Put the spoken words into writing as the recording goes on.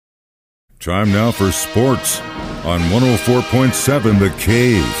Time now for sports on 104.7 The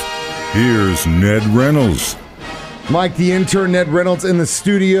Cave. Here's Ned Reynolds. Mike, the intern, Ned Reynolds, in the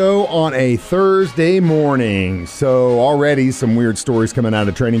studio on a Thursday morning. So already some weird stories coming out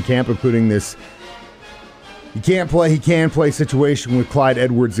of training camp, including this he can play situation with Clyde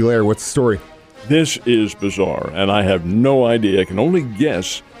Edwards-Helaire. What's the story? This is bizarre, and I have no idea. I can only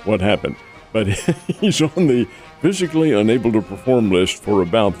guess what happened. But he's on the physically unable to perform list for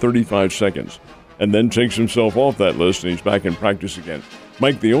about 35 seconds and then takes himself off that list and he's back in practice again.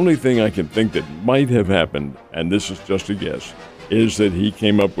 Mike, the only thing I can think that might have happened, and this is just a guess, is that he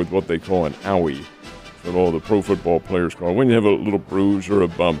came up with what they call an owie. That's what all the pro football players call it, when you have a little bruise or a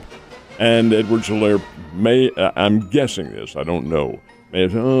bump. And Edwards-Helaire may, I'm guessing this, I don't know, may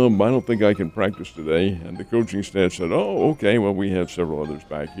have said, I don't think I can practice today. And the coaching staff said, okay, well, we have several others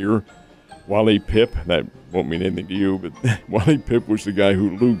back here. Wally Pipp, that won't mean anything to you, but Wally Pipp was the guy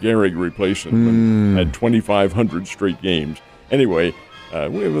who Lou Gehrig replaced and had 2,500 straight games. Anyway,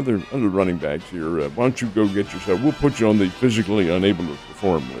 we have other running backs here. Why don't you go get yourself? We'll put you on the physically unable to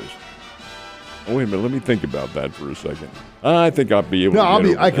perform list. Oh, wait a minute. Let me think about that for a second. I think I'll be able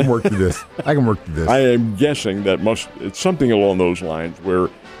to. I can work through this. I am guessing that it's something along those lines where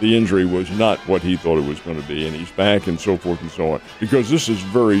the injury was not what he thought it was going to be, and he's back and so forth and so on. Because this is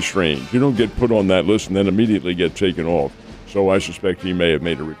very strange. You don't get put on that list and then immediately get taken off. So I suspect he may have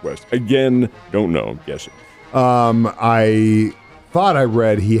made a request. Again, don't know. I'm guessing. I thought I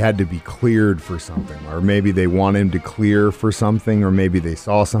read he had to be cleared for something, or maybe they want him to clear for something, or maybe they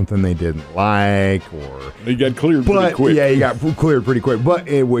saw something they didn't like, or he got cleared pretty quick. Yeah, he got cleared pretty quick. But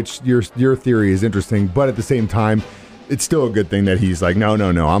which your theory is interesting, but at the same time, it's still a good thing that he's like, no,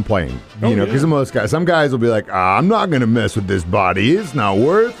 I'm playing. Because some guys will be like, I'm not going to mess with this body. It's not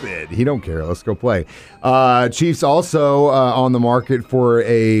worth it. He don't care. Let's go play. Chiefs also on the market for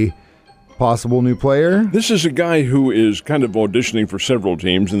a possible new player. This is a guy who is kind of auditioning for several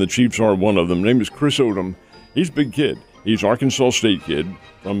teams, and the Chiefs are one of them. His name is Chris Odom. He's a big kid. He's Arkansas State kid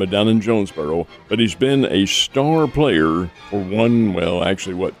from down in Jonesboro, but he's been a star player for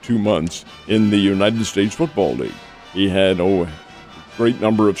 2 months in the United States Football League. He had a great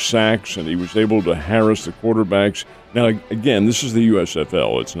number of sacks, and he was able to harass the quarterbacks. Now, again, this is the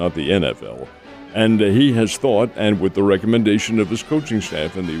USFL. It's not the NFL. And he has thought, and with the recommendation of his coaching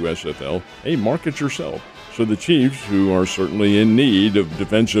staff in the USFL, hey, market yourself. So the Chiefs, who are certainly in need of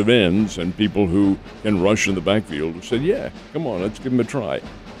defensive ends and people who can rush in the backfield, have said, yeah, come on, let's give him a try.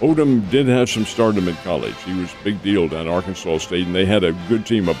 Odom did have some stardom in college. He was a big deal down at Arkansas State, and they had a good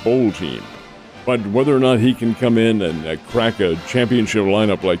team, a bowl team. But whether or not he can come in and crack a championship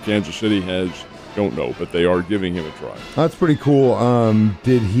lineup like Kansas City has, don't know, but they are giving him a try. That's pretty cool.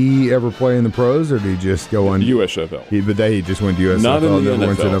 Did he ever play in the pros, or did he just go on the USFL? He just went to USFL. Not in the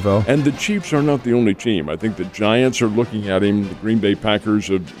NFL. And the Chiefs are not the only team. I think the Giants are looking at him. The Green Bay Packers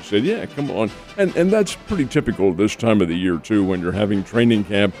have said, yeah, come on. And that's pretty typical this time of the year, too, when you're having training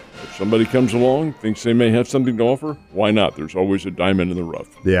camp. If somebody comes along, thinks they may have something to offer, why not? There's always a diamond in the rough.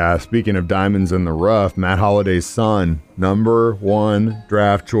 Yeah, speaking of diamonds in the rough, Matt Holliday's son, number 1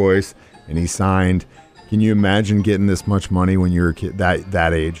 draft choice, and he signed. Can you imagine getting this much money when you're a kid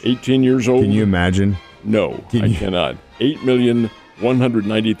that age? 18 years old? Can you imagine? No, I cannot.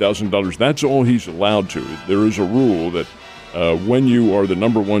 $8,100,000. That's all he's allowed to. There is a rule that when you are the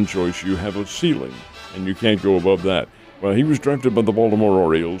number 1 choice, you have a ceiling, and you can't go above that. Well, he was drafted by the Baltimore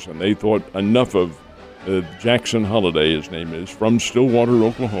Orioles, and they thought enough of Jackson Holliday, his name is, from Stillwater,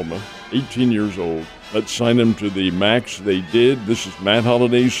 Oklahoma, 18 years old. Let's sign him to the max. They did. This is Matt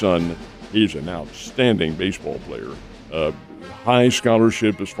Holliday's son. He's an outstanding baseball player. High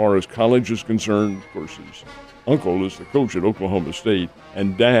scholarship as far as college is concerned. Of course, his uncle is the coach at Oklahoma State,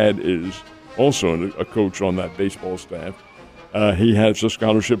 and dad is also a coach on that baseball staff. He has a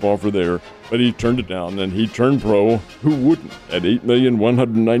scholarship offer there, but he turned it down, and he turned pro. Who wouldn't? At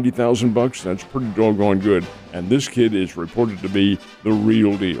 $8,190,000, that's pretty doggone good. And this kid is reported to be the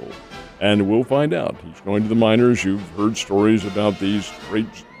real deal. And we'll find out. He's going to the minors. You've heard stories about these great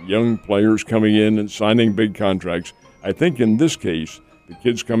young players coming in and signing big contracts. I think in this case, the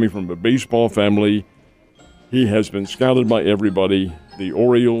kid's coming from a baseball family. He has been scouted by everybody. The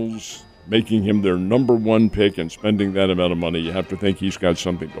Orioles making him their number 1 pick and spending that amount of money, you have to think he's got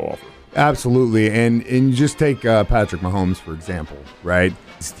something to offer. Absolutely. And you just take Patrick Mahomes, for example, right?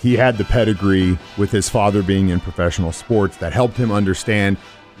 He had the pedigree with his father being in professional sports that helped him understand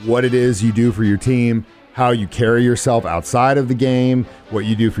what it is you do for your team, how you carry yourself outside of the game, what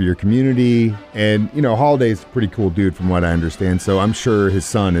you do for your community. And, Holliday's a pretty cool dude from what I understand. So I'm sure his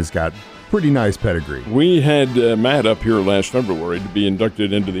son has got pretty nice pedigree. We had Matt up here last February to be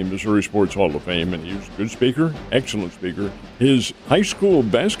inducted into the Missouri Sports Hall of Fame, and he was a good speaker, excellent speaker. His high school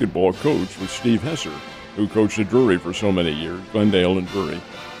basketball coach was Steve Hesser, who coached at Drury for so many years, Glendale and Drury.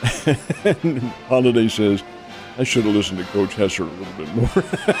 And Holiday says, I should have listened to Coach Hesser a little bit more.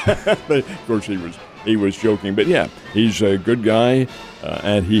 Of course, he was joking, but yeah, he's a good guy,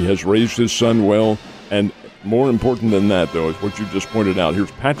 and he has raised his son well. And more important than that, though, is what you just pointed out. Here's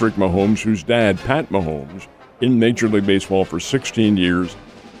Patrick Mahomes, whose dad, Pat Mahomes, in Major League Baseball for 16 years.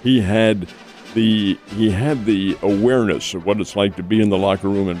 He had the awareness of what it's like to be in the locker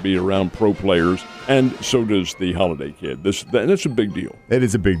room and be around pro players, and so does the Holiday kid. That's a big deal. It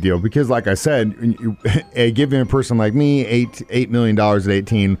is a big deal because, like I said, giving a person like me $8 million at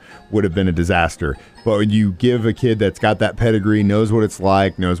 18 would have been a disaster. But when you give a kid that's got that pedigree, knows what it's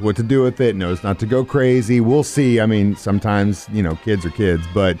like, knows what to do with it, knows not to go crazy, we'll see. I mean, sometimes, kids are kids,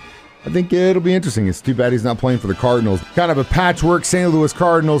 but I think it'll be interesting. It's too bad he's not playing for the Cardinals. Kind of a patchwork St. Louis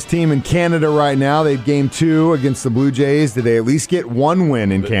Cardinals team in Canada right now. They had Game 2 against the Blue Jays. Did they at least get one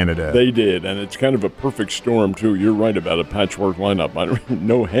win in Canada? They did, and it's kind of a perfect storm, too. You're right about a patchwork lineup. I don't even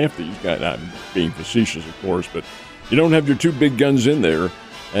know half these guys. I'm being facetious, of course, but you don't have your two big guns in there.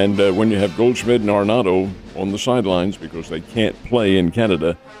 And when you have Goldschmidt and Arenado on the sidelines because they can't play in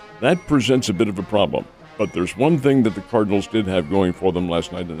Canada, that presents a bit of a problem. But there's one thing that the Cardinals did have going for them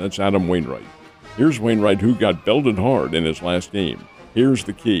last night, and that's Adam Wainwright. Here's Wainwright, who got belted hard in his last game. Here's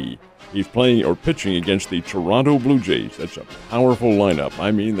the key. He's playing or pitching against the Toronto Blue Jays. That's a powerful lineup.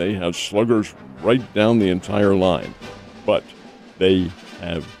 I mean, they have sluggers right down the entire line. But they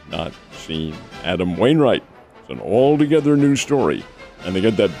have not seen Adam Wainwright. It's an altogether new story. And they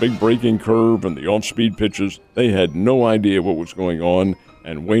got that big breaking curve and the off-speed pitches. They had no idea what was going on,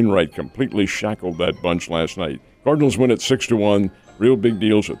 and Wainwright completely shackled that bunch last night. Cardinals win at 6-1. Real big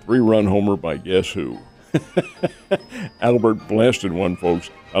deal's a 3-run homer by guess who? Albert blasted one, folks,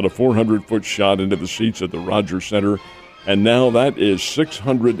 out a 400-foot shot into the seats at the Rogers Center. And now that is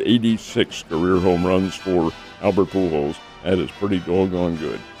 686 career home runs for Albert Pujols. That is pretty doggone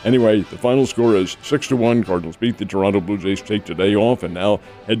good. Anyway, the final score is 6-1. Cardinals beat the Toronto Blue Jays, take today off, and now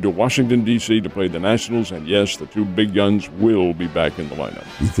head to Washington, D.C. to play the Nationals. And yes, the two big guns will be back in the lineup.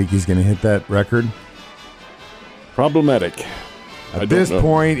 You think he's going to hit that record? Problematic. At this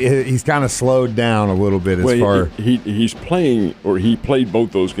point, he's kind of slowed down a little bit as far. He's playing, or he played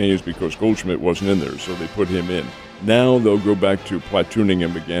both those games because Goldschmidt wasn't in there, so they put him in. Now they'll go back to platooning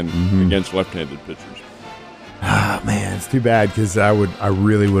him again against left-handed pitchers. Ah, man, it's too bad because I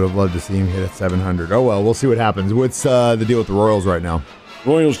really would have loved to see him hit at 700. Oh, well, we'll see what happens. What's the deal with the Royals right now?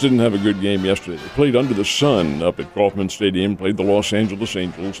 Royals didn't have a good game yesterday. They played under the sun up at Kauffman Stadium, played the Los Angeles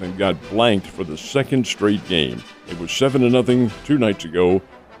Angels, and got blanked for the second straight game. It was 7-0 2 nights ago.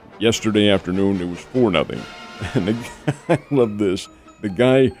 Yesterday afternoon, it was 4-0. And I love this. The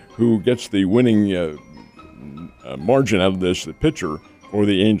guy who gets the winning margin out of this, the pitcher for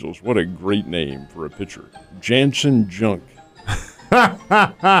the Angels, what a great name for a pitcher. Jansen Junk. Does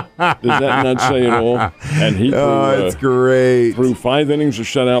that not say it all? And he threw, it's great. Through 5 innings of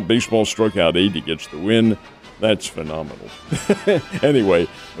shutout, baseball struck out 8. He gets the win. That's phenomenal. Anyway,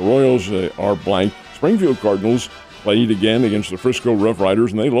 the Royals are blank. Springfield Cardinals played again against the Frisco Rough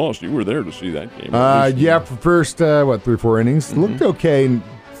Riders, and they lost. You were there to see that game. Yeah, for first, 3 or 4 innings. Looked okay in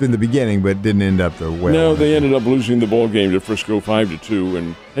the beginning, but didn't end up the way. No, they ended up losing the ball game to Frisco 5-2,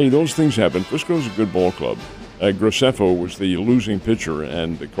 and hey, those things happen. Frisco's a good ball club. Graceffo was the losing pitcher,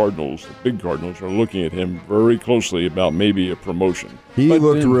 and the Cardinals, the big Cardinals, are looking at him very closely about maybe a promotion. He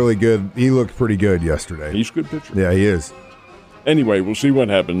looked really good. He looked pretty good yesterday. He's a good pitcher. Yeah, he is. Anyway, we'll see what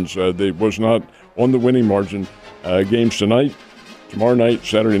happens. They was not on the winning margin. Games tonight, tomorrow night,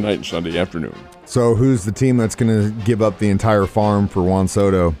 Saturday night, and Sunday afternoon. So who's the team that's going to give up the entire farm for Juan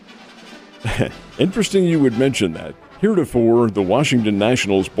Soto? Interesting you would mention that. Heretofore, the Washington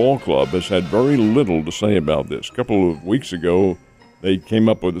Nationals ball club has had very little to say about this. A couple of weeks ago, they came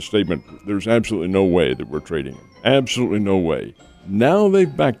up with a statement, there's absolutely no way that we're trading him. Absolutely no way. Now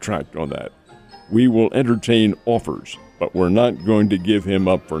they've backtracked on that. We will entertain offers, but we're not going to give him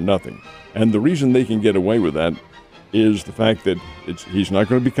up for nothing. And the reason they can get away with that is the fact that he's not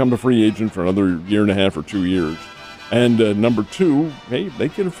going to become a free agent for another 1.5 or 2 years. And number two, hey, they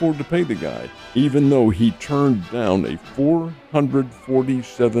can afford to pay the guy, even though he turned down a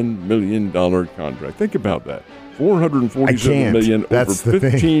 $447 million contract. Think about that. $447 million over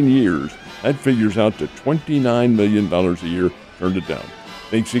 15 years. That figures out to $29 million a year. Turned it down.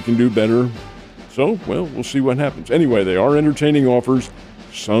 Thinks he can do better. So, well, we'll see what happens. Anyway, they are entertaining offers.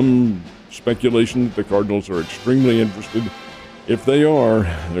 Some speculation that the Cardinals are extremely interested if they are,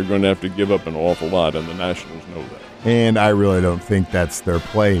 they're going to have to give up an awful lot, and the Nationals know that. And I really don't think that's their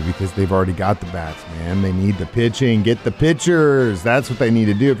play because they've already got the bats, man. They need the pitching. Get the pitchers. That's what they need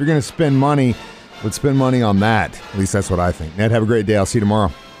to do. If you're going to spend money, let's spend money on that. At least that's what I think. Ned, have a great day. I'll see you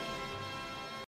tomorrow.